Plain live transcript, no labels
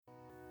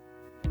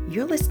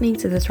You're listening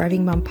to the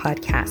Thriving Mom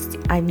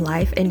podcast. I'm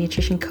life and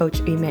nutrition coach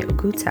Ume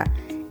Oguta,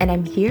 and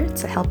I'm here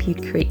to help you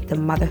create the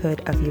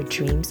motherhood of your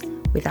dreams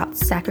without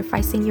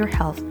sacrificing your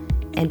health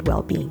and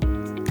well-being.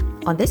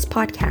 On this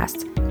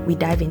podcast, we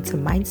dive into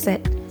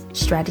mindset,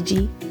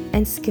 strategy,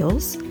 and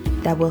skills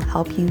that will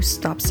help you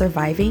stop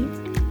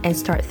surviving and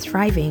start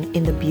thriving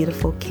in the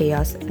beautiful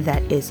chaos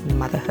that is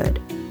motherhood.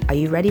 Are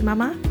you ready,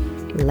 Mama?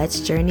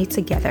 Let's journey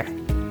together.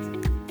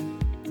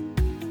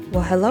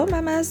 Well, hello,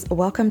 mamas.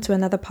 Welcome to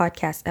another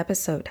podcast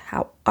episode.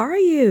 How are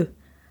you?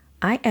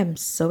 I am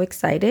so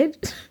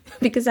excited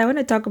because I want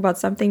to talk about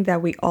something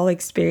that we all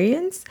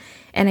experience.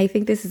 And I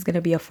think this is going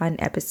to be a fun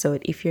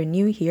episode. If you're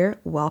new here,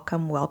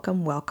 welcome,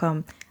 welcome,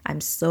 welcome. I'm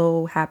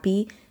so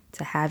happy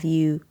to have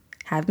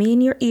me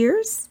in your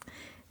ears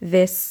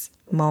this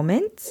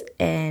moment.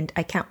 And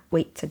I can't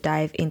wait to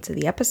dive into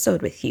the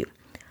episode with you.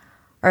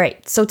 All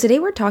right. So today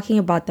we're talking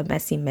about the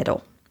messy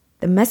middle.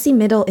 The messy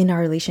middle in our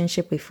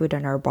relationship with food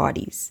and our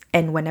bodies,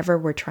 and whenever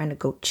we're trying to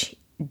go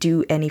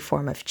do any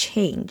form of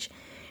change,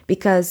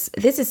 because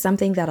this is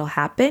something that'll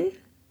happen.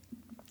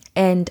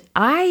 And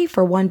I,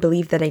 for one,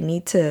 believe that I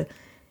need to,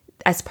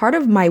 as part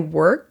of my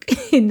work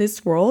in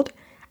this world,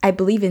 I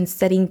believe in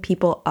setting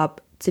people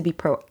up to be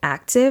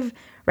proactive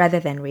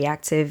rather than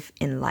reactive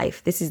in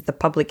life. This is the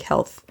public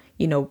health,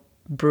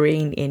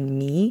 brain in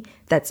me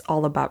that's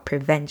all about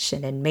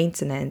prevention and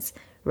maintenance,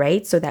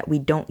 right? So that we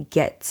don't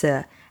get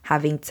to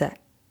having to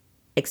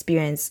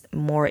experience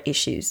more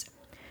issues.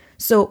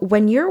 So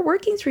when you're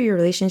working through your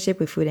relationship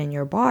with food and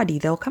your body,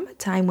 there'll come a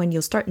time when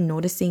you'll start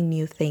noticing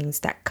new things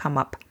that come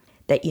up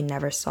that you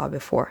never saw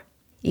before.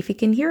 If you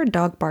can hear a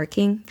dog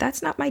barking,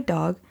 that's not my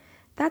dog.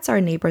 That's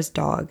our neighbor's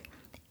dog.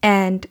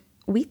 And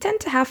we tend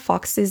to have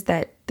foxes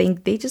that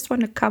think they just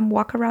want to come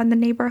walk around the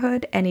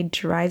neighborhood, and it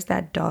drives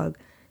that dog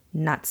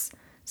nuts.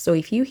 So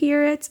if you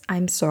hear it,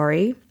 I'm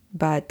sorry,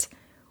 but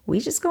we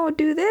just gonna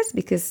do this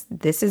because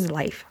this is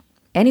life.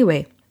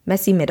 Anyway,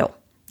 messy middle.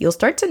 You'll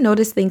start to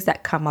notice things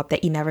that come up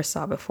that you never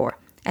saw before.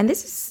 And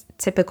this is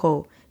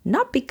typical,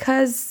 not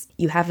because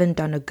you haven't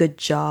done a good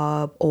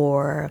job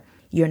or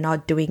you're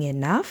not doing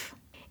enough.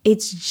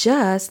 It's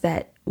just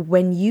that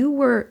when you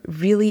were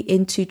really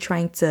into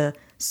trying to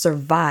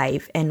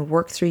survive and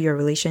work through your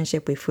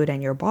relationship with food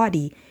and your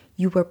body,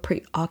 you were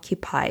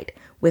preoccupied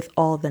with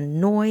all the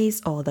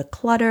noise, all the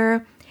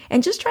clutter,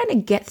 and just trying to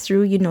get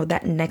through,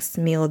 that next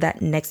meal,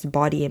 that next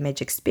body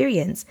image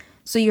experience.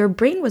 So your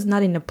brain was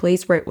not in a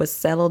place where it was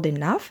settled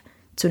enough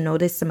to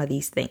notice some of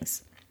these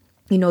things.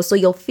 So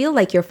you'll feel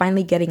like you're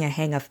finally getting a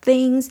hang of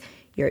things.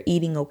 You're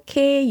eating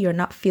okay. You're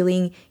not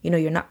feeling,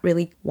 you're not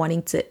really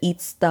wanting to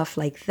eat stuff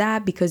like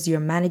that because you're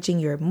managing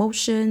your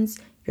emotions.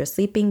 You're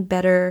sleeping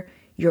better.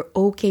 You're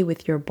okay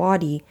with your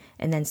body.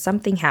 And then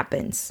something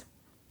happens.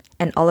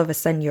 And all of a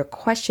sudden you're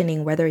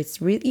questioning whether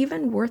it's really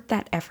even worth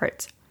that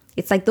effort.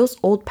 It's like those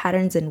old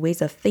patterns and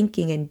ways of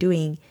thinking and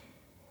doing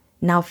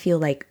now feel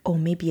like, oh,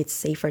 maybe it's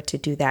safer to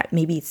do that.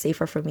 Maybe it's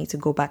safer for me to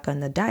go back on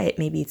the diet.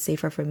 Maybe it's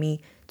safer for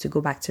me to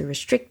go back to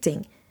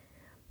restricting.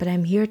 But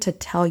I'm here to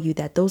tell you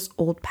that those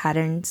old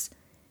patterns,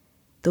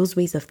 those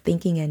ways of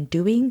thinking and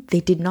doing,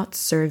 they did not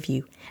serve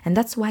you. And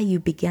that's why you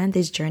began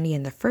this journey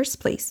in the first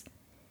place.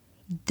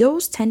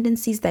 Those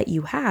tendencies that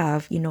you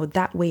have,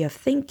 that way of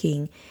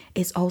thinking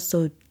is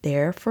also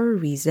there for a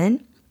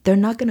reason. They're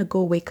not going to go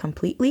away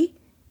completely,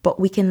 but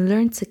we can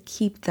learn to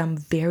keep them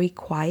very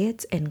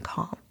quiet and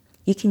calm.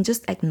 You can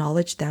just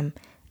acknowledge them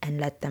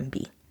and let them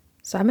be.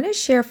 So I'm going to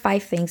share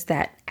 5 things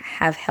that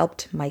have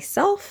helped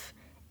myself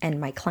and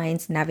my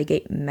clients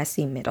navigate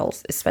messy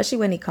middles, especially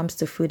when it comes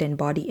to food and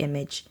body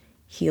image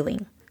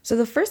healing. So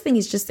the first thing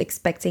is just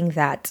expecting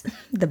that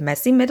the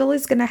messy middle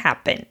is going to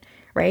happen,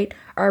 right?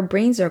 Our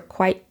brains are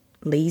quite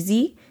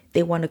lazy.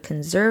 They want to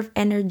conserve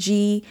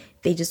energy.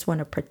 They just want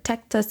to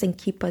protect us and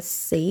keep us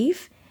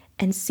safe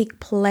and seek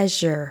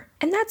pleasure.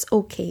 And that's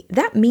okay.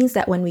 That means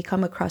that when we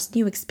come across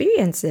new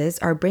experiences,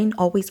 our brain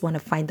always want to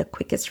find the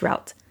quickest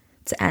route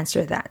to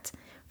answer that.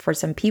 For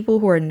some people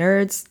who are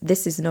nerds,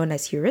 this is known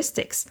as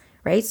heuristics,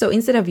 right? So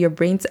instead of your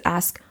brain to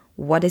ask,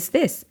 what is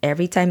this?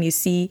 Every time you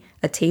see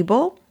a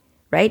table,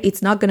 right?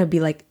 It's not going to be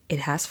like, it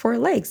has 4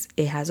 legs.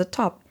 It has a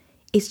top.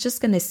 It's just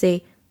going to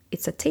say,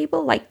 it's a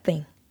table-like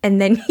thing.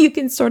 And then you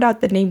can sort out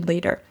the name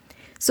later.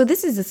 So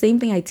this is the same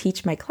thing I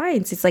teach my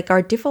clients. It's like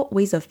our default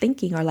ways of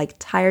thinking are like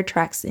tire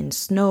tracks in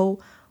snow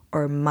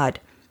or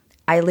mud.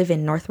 I live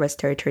in Northwest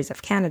Territories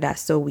of Canada.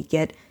 So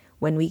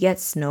when we get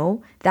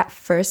snow, that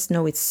first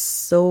snow is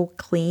so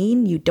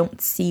clean. You don't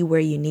see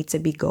where you need to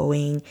be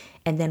going.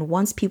 And then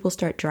once people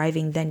start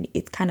driving, then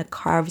it kind of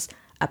carves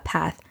a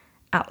path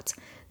out.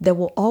 There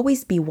will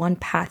always be one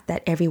path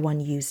that everyone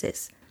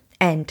uses.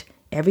 And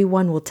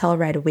everyone will tell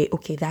right away,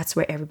 okay, that's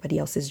where everybody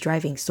else is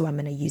driving. So I'm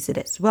going to use it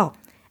as well.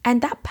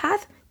 And that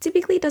path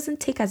typically doesn't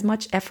take as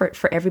much effort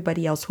for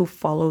everybody else who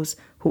follows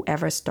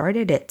whoever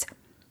started it.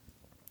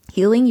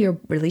 Healing your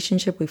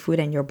relationship with food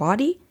and your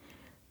body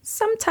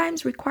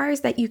sometimes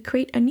requires that you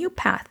create a new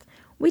path,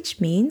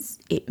 which means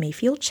it may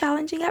feel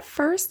challenging at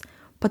first,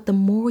 but the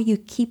more you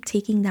keep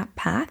taking that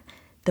path,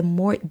 the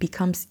more it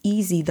becomes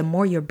easy, the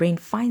more your brain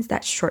finds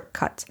that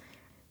shortcut.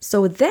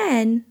 So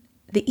then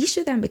the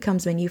issue then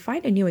becomes when you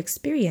find a new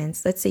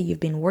experience. Let's say you've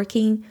been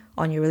working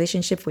on your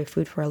relationship with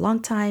food for a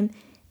long time,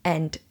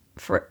 and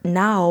for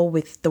now,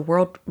 with the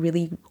world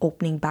really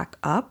opening back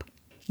up,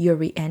 you're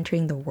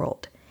re-entering the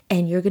world.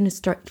 And you're going to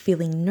start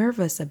feeling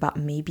nervous about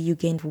maybe you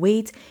gained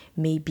weight,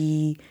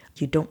 maybe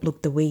you don't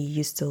look the way you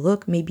used to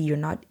look, maybe you're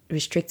not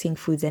restricting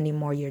foods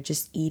anymore, you're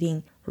just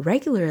eating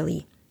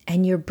regularly.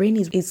 And your brain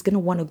is going to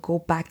want to go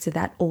back to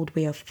that old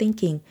way of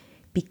thinking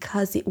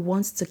because it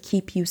wants to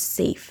keep you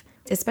safe,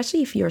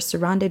 especially if you're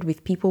surrounded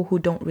with people who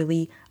don't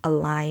really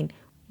align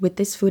with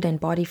this food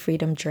and body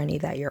freedom journey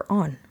that you're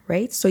on,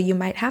 right? So you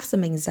might have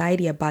some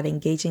anxiety about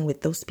engaging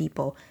with those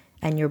people,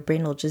 and your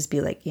brain will just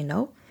be like,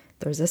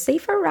 there's a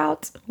safer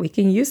route. We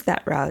can use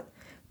that route.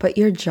 But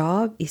your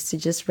job is to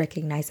just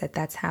recognize that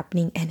that's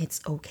happening and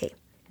it's okay.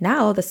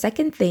 Now, the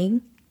second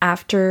thing,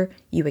 after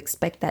you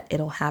expect that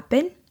it'll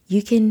happen,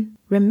 you can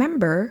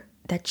remember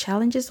that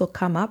challenges will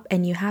come up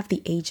and you have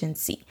the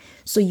agency.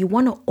 So you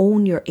want to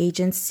own your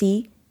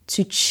agency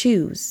to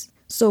choose.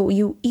 So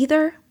you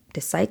either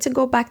decide to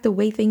go back the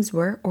way things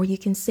were, or you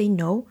can say,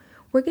 no,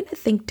 we're going to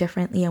think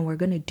differently and we're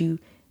going to do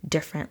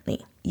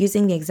differently.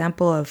 Using the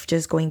example of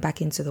just going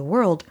back into the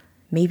world,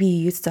 maybe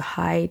you used to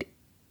hide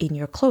in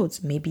your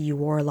clothes. Maybe you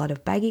wore a lot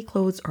of baggy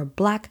clothes or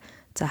black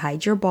to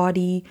hide your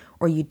body,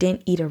 or you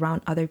didn't eat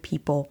around other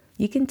people.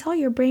 You can tell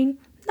your brain,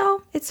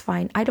 no, it's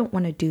fine. I don't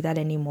want to do that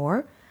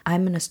anymore.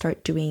 I'm going to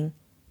start doing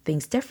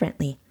things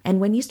differently. And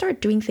when you start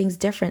doing things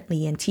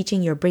differently and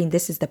teaching your brain,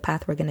 this is the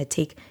path we're going to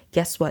take,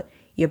 guess what?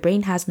 Your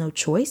brain has no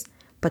choice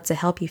but to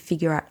help you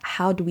figure out,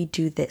 how do we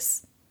do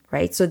this?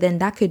 Right? So then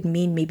that could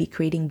mean maybe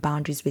creating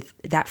boundaries with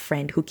that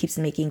friend who keeps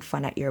making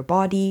fun at your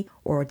body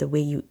or the way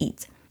you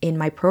eat. In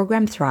my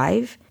program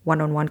Thrive,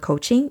 one-on-one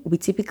coaching, we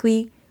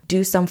typically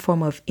do some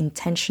form of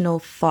intentional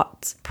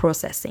thought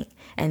processing,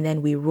 and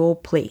then we role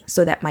play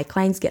so that my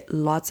clients get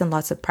lots and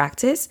lots of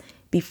practice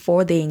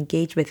before they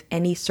engage with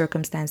any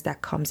circumstance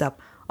that comes up.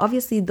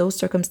 Obviously, those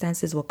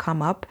circumstances will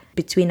come up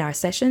between our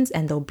sessions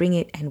and they'll bring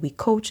it and we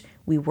coach,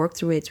 we work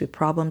through it, we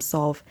problem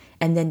solve,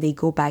 and then they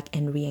go back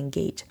and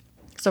re-engage.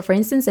 So for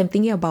instance, I'm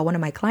thinking about one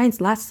of my clients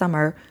last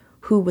summer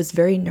who was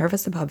very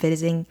nervous about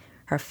visiting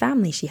her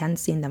family. She hadn't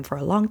seen them for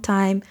a long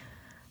time.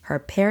 Her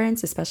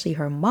parents, especially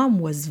her mom,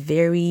 was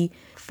very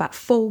fat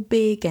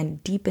phobic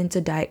and deep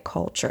into diet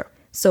culture.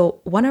 So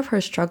one of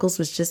her struggles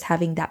was just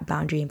having that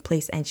boundary in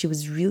place, and she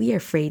was really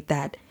afraid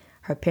that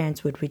her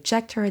parents would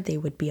reject her. They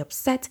would be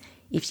upset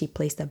if she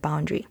placed a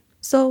boundary.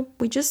 So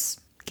we just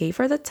gave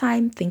her the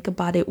time, think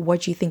about it.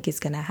 What do you think is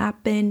going to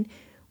happen?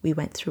 We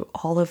went through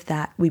all of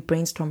that. We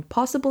brainstormed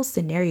possible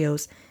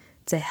scenarios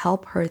to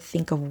help her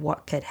think of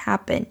what could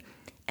happen.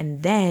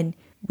 And then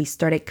we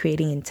started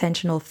creating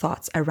intentional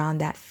thoughts around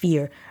that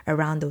fear,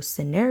 around those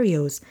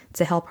scenarios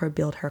to help her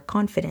build her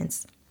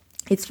confidence.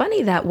 It's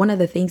funny that one of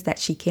the things that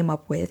she came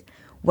up with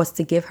was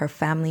to give her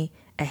family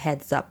a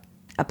heads up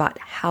about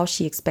how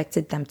she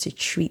expected them to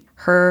treat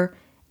her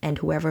and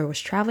whoever was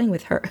traveling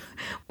with her,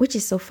 which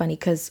is so funny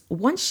because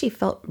once she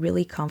felt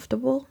really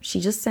comfortable,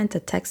 she just sent a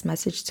text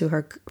message to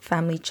her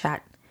family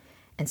chat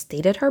and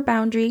stated her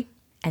boundary,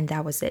 and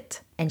that was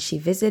it. And she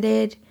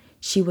visited.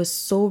 She was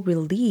so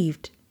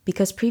relieved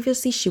because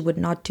previously she would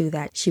not do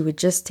that. She would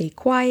just stay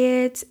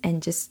quiet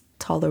and just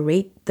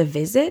tolerate the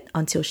visit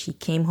until she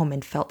came home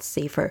and felt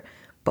safer.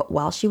 But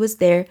while she was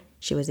there,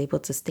 she was able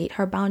to state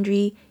her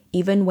boundary.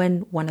 Even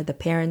when one of the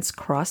parents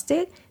crossed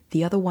it,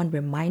 the other one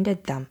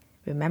reminded them,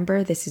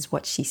 remember, this is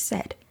what she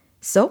said.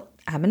 So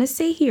I'm going to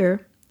say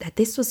here that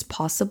this was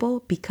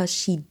possible because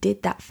she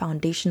did that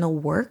foundational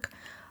work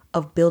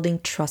of building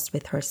trust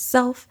with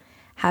herself,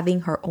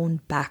 having her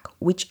own back,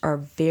 which are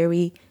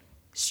very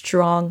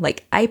strong.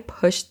 Like, I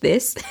push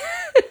this.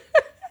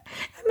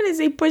 I'm going to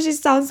say push, it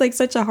sounds like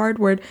such a hard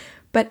word,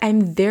 but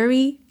I'm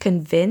very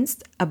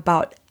convinced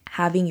about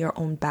having your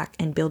own back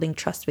and building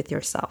trust with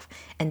yourself.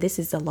 And this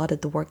is a lot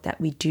of the work that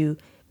we do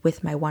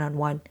with my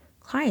one-on-one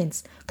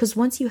clients. Because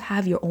once you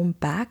have your own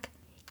back,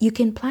 you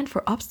can plan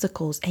for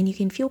obstacles and you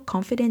can feel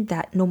confident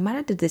that no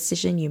matter the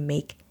decision you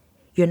make,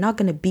 you're not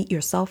going to beat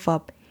yourself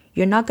up.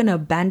 You're not going to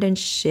abandon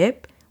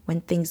ship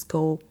when things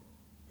go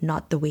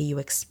not the way you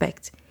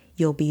expect.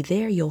 You'll be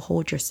there. You'll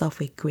hold yourself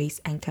with grace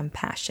and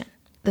compassion.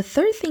 The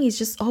third thing is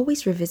just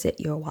always revisit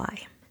your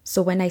why.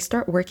 So when I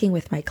start working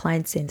with my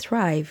clients in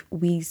Thrive,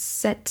 we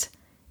set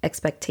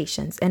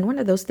expectations. And one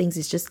of those things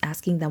is just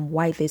asking them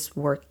why this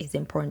work is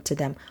important to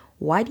them.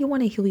 Why do you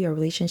want to heal your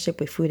relationship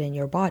with food and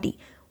your body?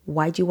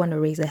 Why do you want to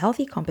raise a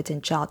healthy,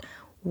 competent child?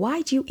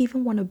 Why do you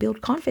even want to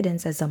build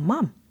confidence as a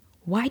mom?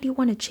 Why do you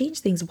want to change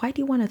things? Why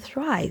do you want to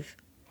thrive?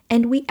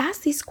 And we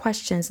ask these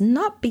questions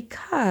not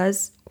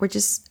because we're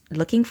just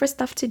looking for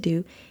stuff to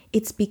do.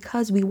 It's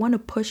because we want to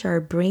push our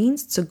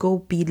brains to go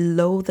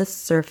below the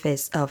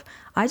surface of,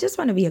 I just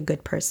want to be a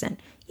good person.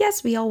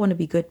 Yes, we all want to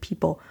be good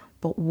people,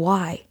 but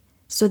why?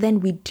 So then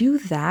we do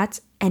that.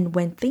 And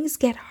when things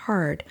get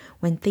hard,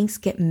 when things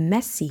get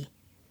messy,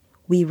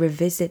 we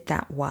revisit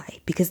that why,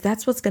 because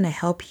that's what's going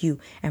to help you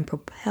and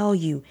propel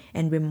you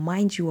and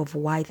remind you of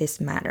why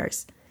this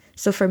matters.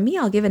 So for me,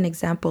 I'll give an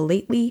example.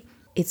 Lately,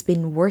 it's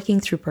been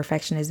working through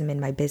perfectionism in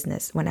my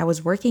business. When I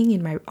was working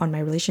on my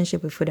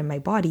relationship with food and my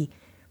body,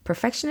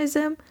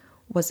 perfectionism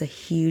was a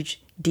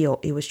huge deal.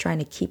 It was trying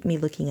to keep me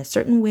looking a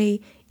certain way,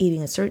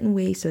 eating a certain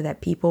way so that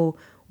people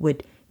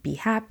would be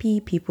happy,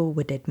 people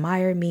would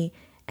admire me,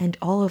 and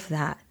all of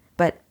that.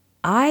 But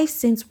I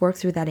since worked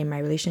through that in my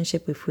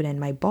relationship with food and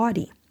my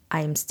body.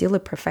 I am still a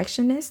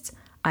perfectionist.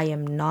 I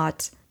am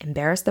not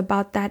embarrassed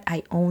about that.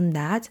 I own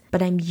that,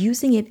 but I'm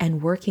using it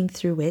and working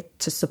through it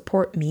to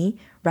support me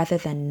rather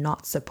than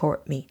not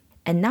support me.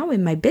 And now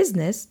in my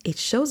business, it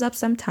shows up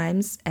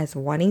sometimes as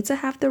wanting to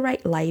have the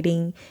right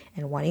lighting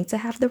and wanting to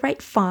have the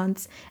right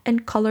fonts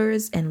and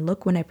colors and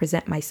look when I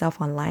present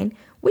myself online,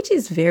 which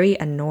is very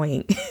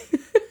annoying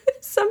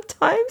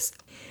sometimes.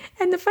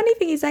 And the funny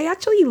thing is I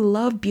actually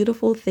love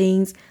beautiful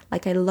things.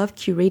 Like I love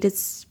curated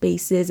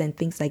spaces and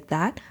things like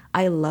that.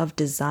 I love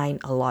design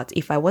a lot.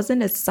 If I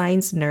wasn't a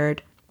science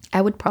nerd,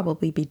 I would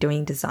probably be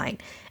doing design.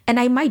 And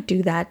I might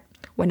do that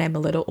when I'm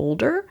a little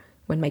older,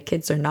 when my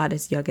kids are not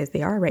as young as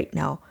they are right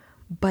now.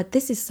 But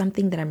this is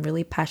something that I'm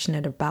really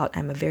passionate about.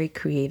 I'm a very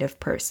creative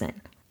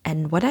person.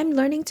 And what I'm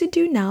learning to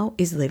do now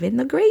is live in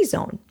the gray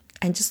zone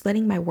and just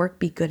letting my work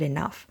be good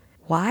enough.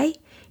 Why?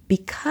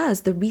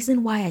 Because the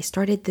reason why I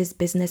started this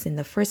business in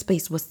the first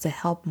place was to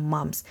help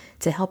moms,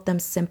 to help them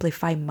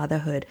simplify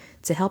motherhood,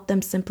 to help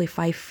them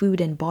simplify food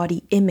and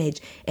body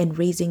image and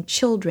raising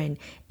children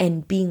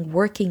and being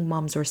working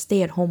moms or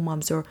stay-at-home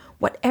moms or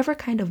whatever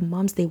kind of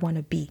moms they want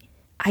to be.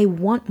 I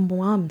want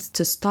moms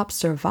to stop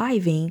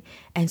surviving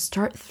and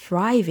start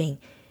thriving.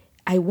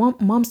 I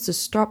want moms to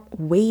stop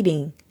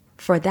waiting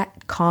for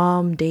that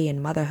calm day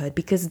in motherhood,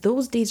 because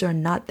those days are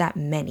not that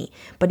many.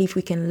 But if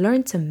we can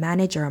learn to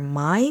manage our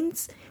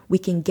minds, we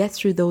can get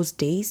through those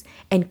days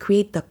and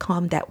create the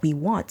calm that we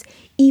want,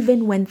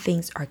 even when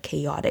things are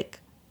chaotic.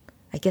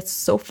 I get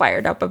so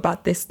fired up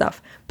about this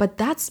stuff, but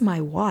that's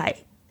my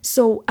why.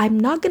 So I'm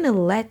not going to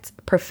let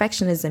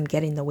perfectionism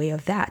get in the way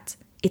of that.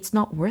 It's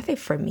not worth it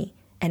for me.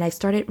 And I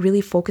started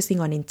really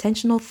focusing on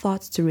intentional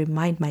thoughts to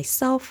remind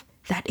myself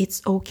that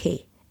it's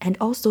okay. And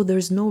also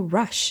there's no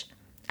rush.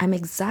 I'm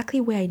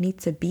exactly where I need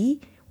to be,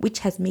 which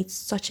has made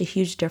such a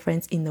huge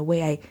difference in the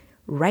way I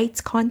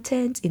write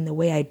content, in the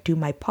way I do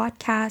my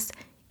podcast,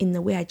 in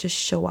the way I just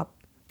show up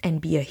and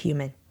be a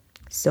human.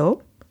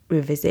 So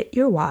revisit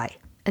your why.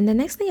 And the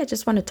next thing I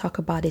just want to talk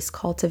about is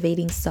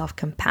cultivating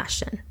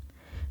self-compassion.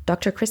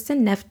 Dr.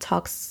 Kristen Neff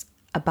talks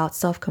about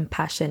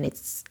self-compassion.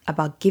 It's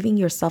about giving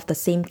yourself the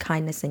same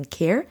kindness and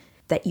care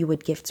that you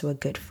would give to a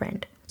good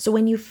friend. So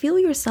when you feel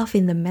yourself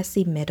in the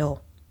messy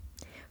middle,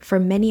 for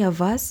many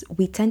of us,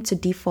 we tend to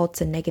default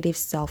to negative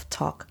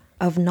self-talk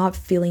of not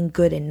feeling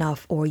good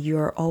enough, or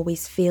you're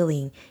always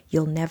failing,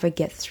 you'll never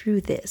get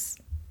through this.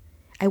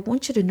 I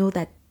want you to know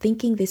that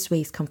thinking this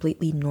way is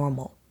completely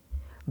normal.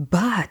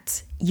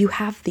 But you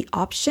have the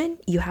option,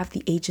 you have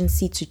the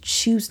agency to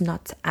choose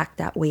not to act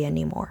that way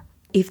anymore.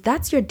 If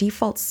that's your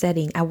default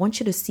setting, I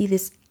want you to see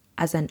this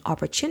as an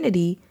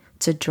opportunity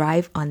to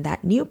drive on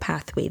that new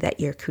pathway that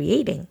you're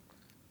creating.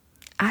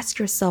 Ask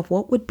yourself,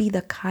 what would be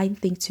the kind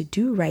thing to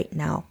do right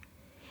now?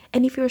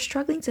 And if you're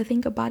struggling to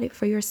think about it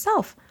for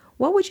yourself,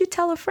 what would you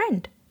tell a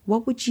friend?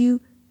 What would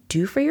you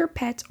do for your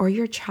pet or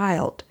your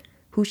child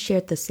who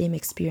shared the same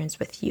experience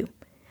with you?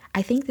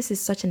 I think this is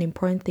such an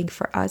important thing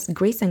for us.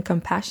 Grace and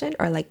compassion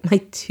are like my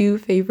two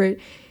favorite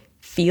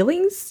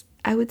feelings,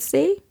 I would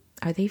say.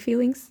 Are they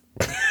feelings?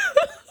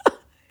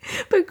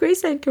 But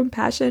grace and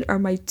compassion are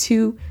my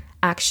two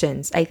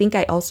actions. I think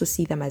I also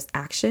see them as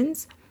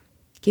actions.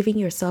 Giving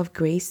yourself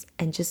grace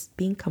and just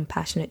being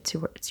compassionate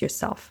towards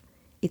yourself.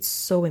 It's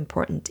so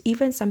important.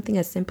 Even something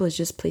as simple as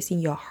just placing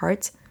your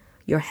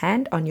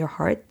hand on your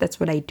heart. That's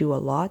what I do a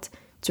lot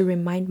to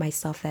remind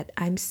myself that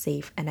I'm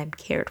safe and I'm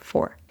cared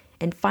for.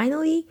 And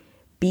finally,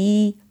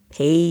 be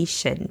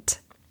patient.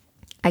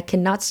 I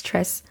cannot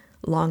stress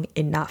long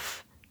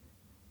enough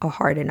or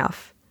hard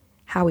enough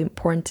how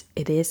important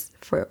it is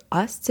for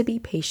us to be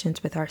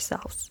patient with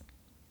ourselves.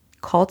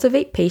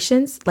 Cultivate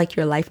patience like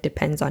your life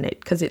depends on it,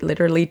 because it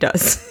literally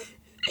does.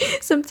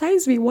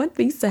 Sometimes we want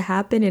things to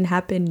happen and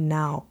happen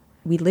now.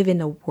 We live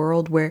in a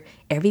world where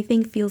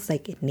everything feels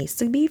like it needs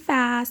to be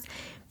fast.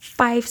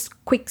 5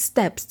 quick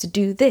steps to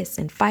do this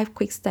and 5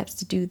 quick steps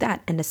to do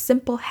that, and a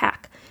simple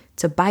hack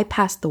to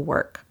bypass the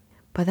work.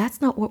 But that's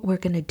not what we're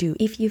going to do.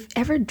 If you've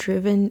ever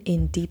driven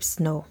in deep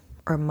snow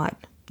or mud,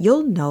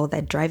 you'll know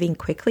that driving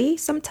quickly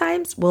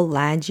sometimes will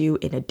land you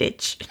in a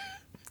ditch.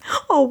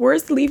 Or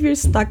worse, leave you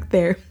stuck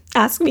there.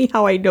 Ask me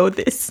how I know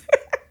this.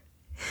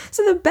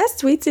 So the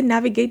best way to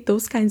navigate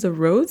those kinds of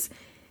roads,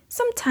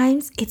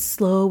 sometimes it's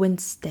slow and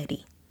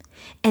steady.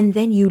 And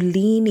then you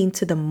lean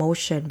into the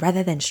motion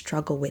rather than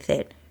struggle with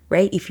it,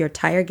 right? If your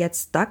tire gets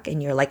stuck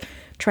and you're like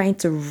trying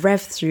to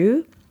rev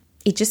through,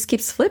 it just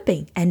keeps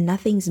flipping and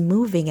nothing's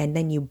moving. And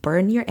then you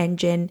burn your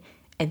engine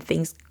and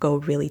things go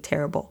really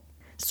terrible.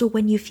 So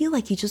when you feel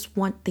like you just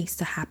want things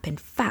to happen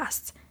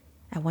fast,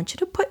 I want you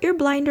to put your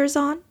blinders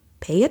on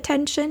Pay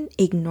attention,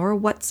 ignore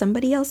what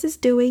somebody else is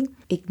doing,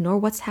 ignore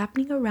what's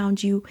happening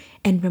around you,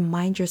 and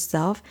remind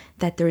yourself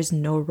that there is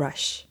no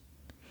rush.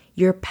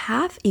 Your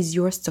path is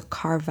yours to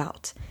carve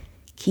out.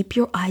 Keep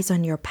your eyes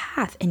on your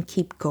path and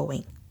keep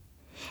going.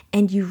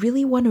 And you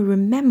really want to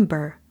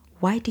remember,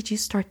 why did you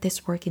start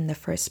this work in the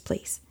first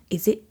place?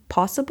 Is it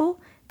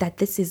possible that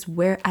this is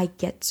where I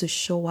get to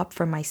show up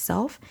for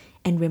myself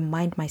and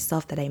remind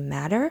myself that I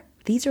matter?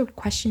 These are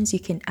questions you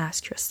can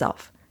ask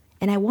yourself.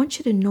 And I want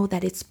you to know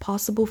that it's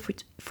possible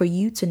for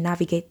you to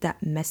navigate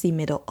that messy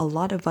middle. A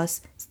lot of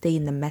us stay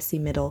in the messy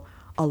middle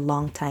a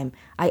long time.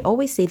 I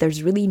always say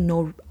there's really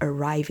no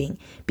arriving,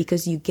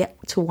 because you get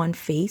to one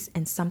phase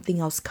and something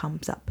else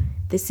comes up.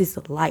 This is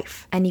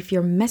life. And if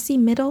your messy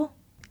middle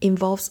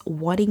involves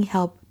wanting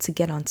help to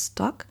get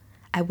unstuck,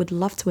 I would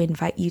love to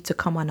invite you to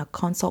come on a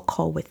consult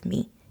call with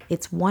me.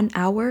 It's 1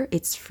 hour,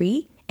 it's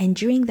free. And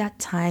during that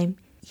time,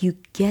 you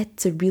get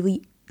to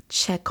really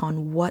check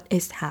on what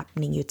is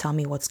happening. You tell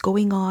me what's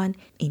going on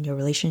in your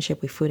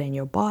relationship with food and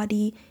your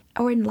body,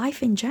 or in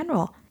life in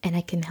general. And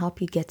I can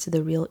help you get to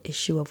the real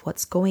issue of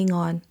what's going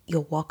on.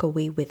 You'll walk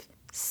away with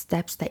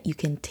steps that you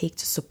can take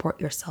to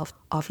support yourself.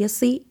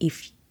 Obviously,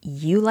 if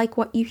you like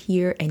what you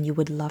hear and you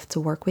would love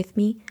to work with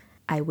me,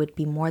 I would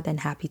be more than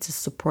happy to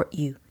support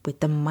you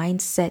with the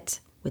mindset,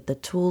 with the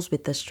tools,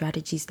 with the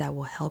strategies that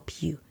will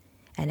help you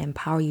and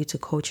empower you to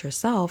coach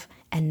yourself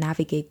and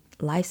navigate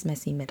life's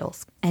messy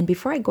middles. And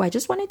before I go, I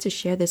just wanted to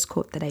share this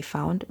quote that I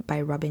found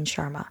by Robin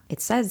Sharma.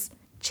 It says,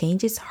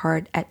 "Change is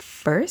hard at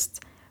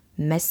first,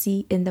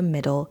 messy in the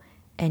middle,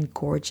 and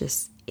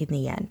gorgeous in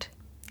the end."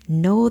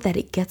 Know that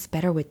it gets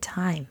better with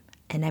time.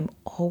 And I'm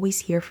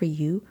always here for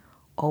you,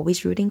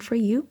 always rooting for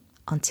you.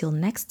 Until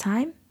next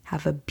time,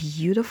 have a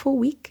beautiful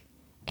week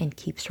and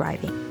keep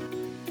thriving.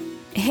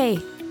 Hey,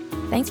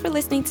 thanks for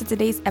listening to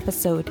today's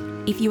episode.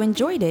 If you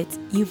enjoyed it,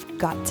 you've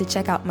got to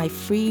check out my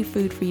free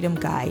Food Freedom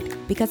Guide,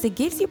 because it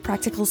gives you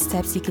practical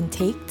steps you can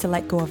take to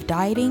let go of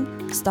dieting,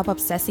 stop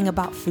obsessing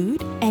about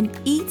food, and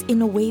eat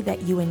in a way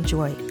that you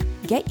enjoy.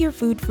 Get your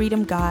Food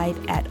Freedom Guide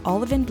at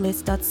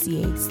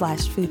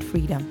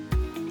oliveandbliss.ca/foodfreedom.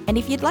 And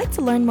if you'd like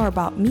to learn more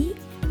about me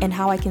and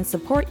how I can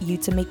support you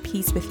to make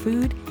peace with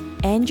food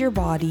and your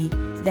body,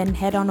 then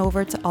head on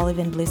over to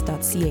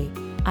oliveandbliss.ca.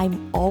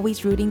 I'm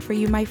always rooting for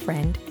you, my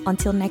friend.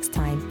 Until next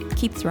time,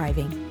 keep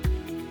thriving.